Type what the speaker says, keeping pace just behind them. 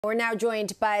We're now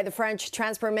joined by the French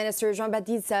Transport Minister,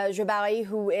 Jean-Baptiste Djebbari,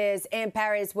 who is in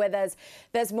Paris with us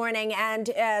this morning.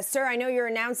 And, sir, I know you're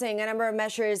announcing a number of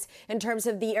measures in terms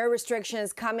of the air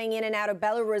restrictions coming in and out of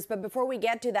Belarus. But before we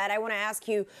get to that, I want to ask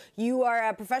you, you are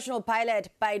a professional pilot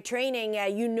by training.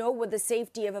 You know what the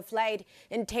safety of a flight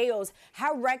entails.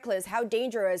 How reckless, how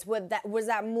dangerous was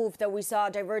that move that we saw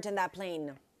diverting that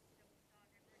plane?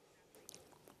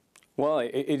 Well,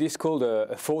 it is called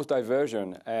a forced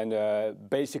diversion, and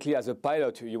basically as a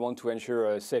pilot you want to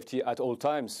ensure safety at all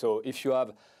times. So if you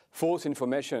have false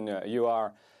information, you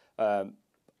are,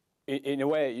 in a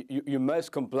way, you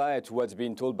must comply to what's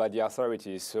being told by the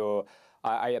authorities. So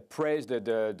I praise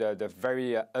the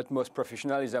very utmost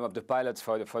professionalism of the pilots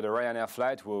for the Ryanair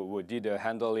flight, who did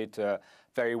handle it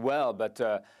very well. But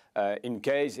in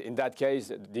that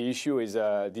case, the issue is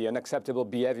the unacceptable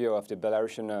behavior of the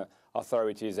Belarusian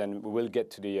authorities, and we will get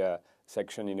to the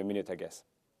section in a minute, I guess.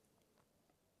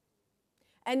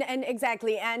 And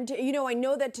exactly. And, you know, I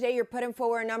know that today you're putting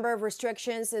forward a number of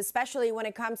restrictions, especially when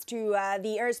it comes to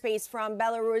the airspace from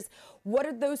Belarus. What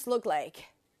do those look like?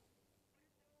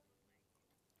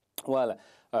 Well,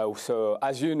 so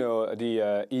as you know,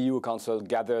 the EU Council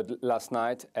gathered last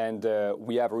night, and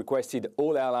we have requested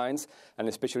all airlines, and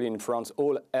especially in France,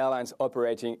 all airlines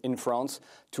operating in France,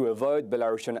 to avoid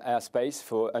Belarusian airspace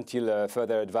until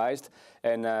further advised.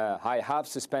 And I have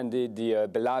suspended the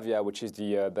Belavia, which is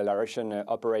the Belarusian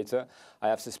operator. I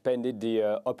have suspended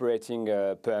the operating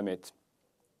permit.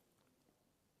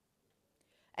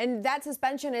 And that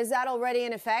suspension, is that already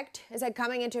in effect? Is that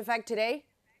coming into effect today?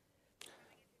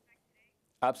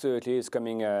 Absolutely, it's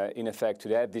coming in effect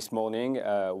today. This morning,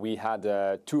 we had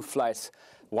 2 flights,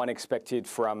 one expected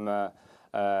from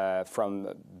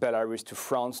Belarus to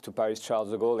France, to Paris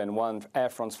Charles de Gaulle, and one Air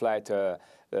France flight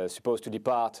supposed to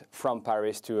depart from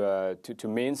Paris to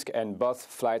Minsk, and both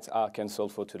flights are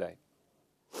cancelled for today.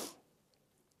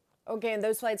 Okay, and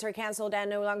those flights are cancelled and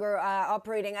no longer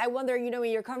operating. I wonder, you know, in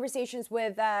your conversations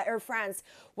with Air France,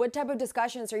 what type of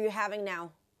discussions are you having now?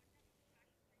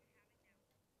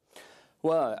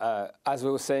 Well, as I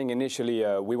was saying initially,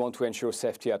 we want to ensure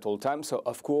safety at all times. So,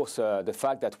 of course, the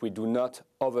fact that we do not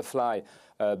overfly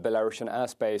Belarusian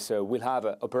airspace will have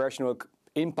operational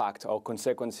impact or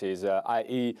consequences,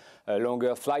 i.e.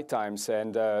 longer flight times.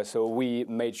 And so we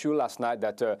made sure last night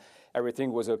that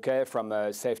everything was okay from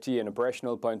a safety and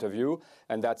operational point of view,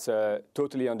 and that's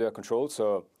totally under control.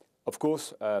 So, of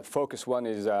course, focus one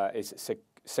is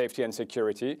safety and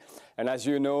security. And as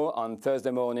you know, on Thursday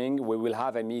morning, we will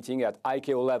have a meeting at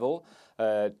ICAO level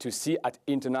to see at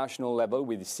international level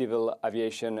with the Civil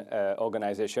Aviation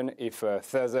Organization if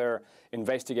further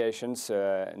investigations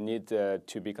need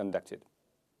to be conducted.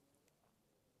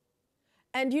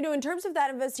 And, you know, in terms of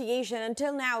that investigation,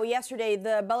 until now, yesterday,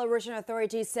 the Belarusian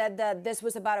authorities said that this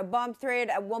was about a bomb threat.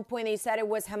 At one point, they said it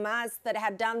was Hamas that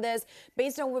had done this.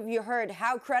 Based on what you heard,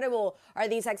 how credible are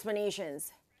these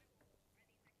explanations?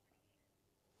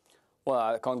 Well,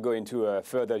 I can't go into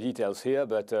further details here,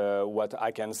 but what I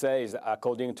can say is,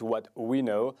 according to what we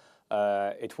know,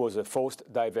 it was a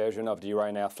forced diversion of the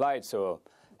Ryanair flight, so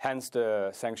hence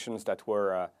the sanctions that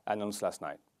were announced last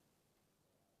night.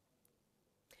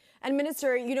 And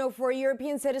Minister, you know, for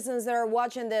European citizens that are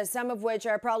watching this, some of which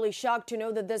are probably shocked to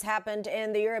know that this happened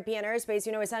in the European airspace,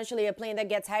 you know, essentially a plane that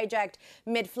gets hijacked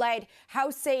mid-flight.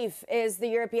 How safe is the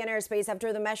European airspace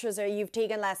after the measures that you've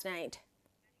taken last night?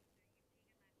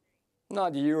 No,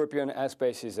 the European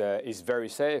airspace is very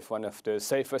safe, one of the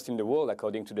safest in the world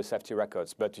according to the safety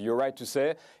records. But you're right to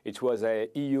say it was an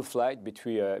EU flight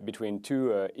between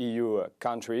 2 EU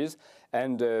countries,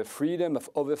 and freedom of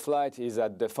overflight is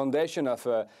at the foundation of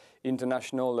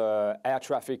international air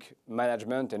traffic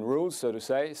management and rules, so to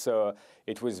say. So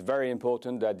it was very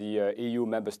important that the EU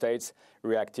member states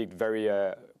reacted very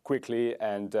quickly,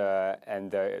 and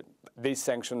these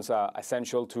sanctions are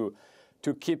essential to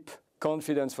keep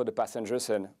confidence for the passengers,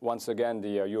 and once again,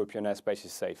 the European airspace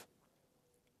is safe.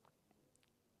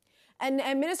 And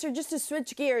Minister, just to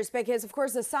switch gears, because of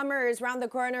course the summer is around the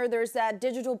corner, there's that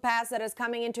digital pass that is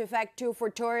coming into effect too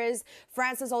for tourists.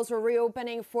 France is also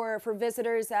reopening for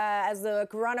visitors as the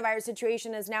coronavirus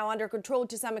situation is now under control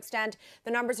to some extent. The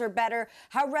numbers are better.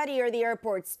 How ready are the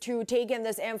airports to take in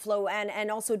this inflow and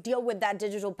also deal with that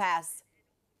digital pass?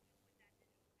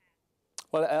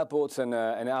 Well, airports and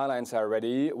airlines are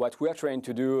ready. What we are trying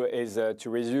to do is to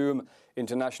resume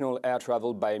international air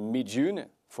travel by mid-June,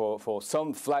 for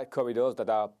some flight corridors that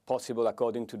are possible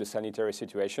according to the sanitary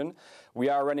situation. We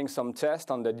are running some tests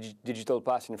on the digital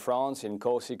pass in France, in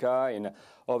Corsica, in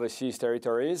overseas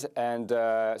territories, and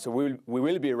so we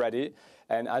will be ready.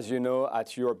 And as you know,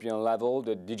 at European level,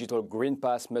 the digital green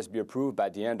pass must be approved by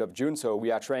the end of June. So we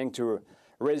are trying to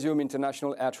resume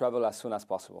international air travel as soon as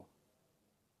possible.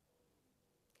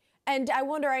 And I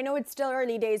wonder, I know it's still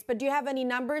early days, but do you have any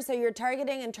numbers that you're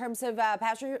targeting in terms of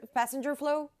passenger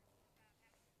flow?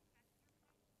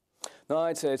 No,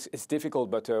 it's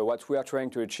difficult, but what we are trying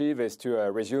to achieve is to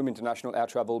resume international air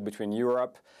travel between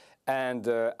Europe and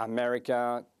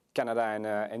America,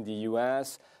 Canada, and the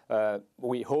US.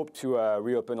 We hope to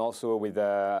reopen also with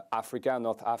Africa,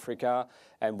 North Africa,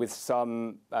 and with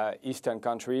some Eastern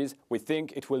countries. We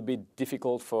think it will be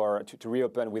difficult to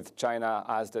reopen with China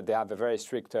as they have a very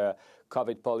strict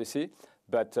COVID policy.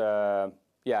 But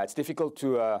yeah, it's difficult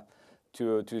to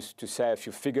say a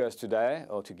few figures today,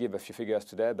 or to give a few figures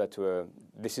today, but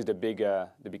this is the big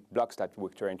blocks that we're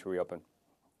trying to reopen.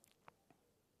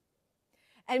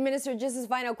 And Minister, just as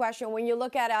final question, when you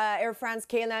look at Air France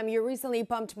KLM, you recently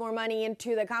pumped more money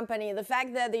into the company. The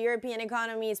fact that the European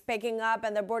economy is picking up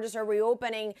and the borders are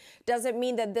reopening, does it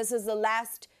mean that this is the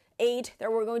last aid that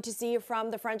we're going to see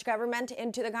from the French government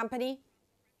into the company?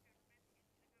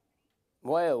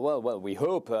 Well, we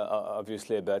hope,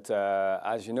 obviously, but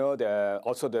as you know,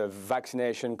 also the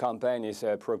vaccination campaign is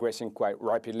progressing quite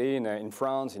rapidly in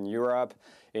France, in Europe,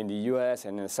 in the US,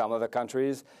 and in some other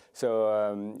countries.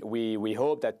 So we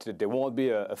hope that there won't be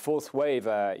a fourth wave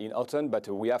in autumn, but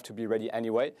we have to be ready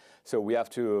anyway. So we have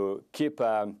to keep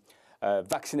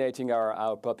vaccinating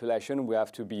our population. We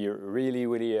have to be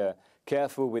really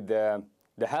careful with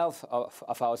the health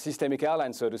of our systemic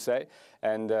airlines, so to say.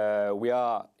 And we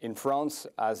are in France,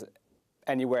 as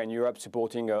anywhere in Europe,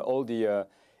 supporting all the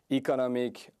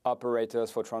economic operators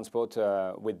for transport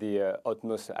with the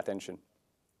utmost attention.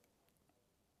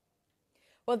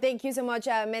 Well, thank you so much,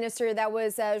 Minister. That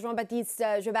was Jean-Baptiste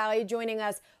Djebbari joining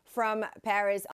us from Paris.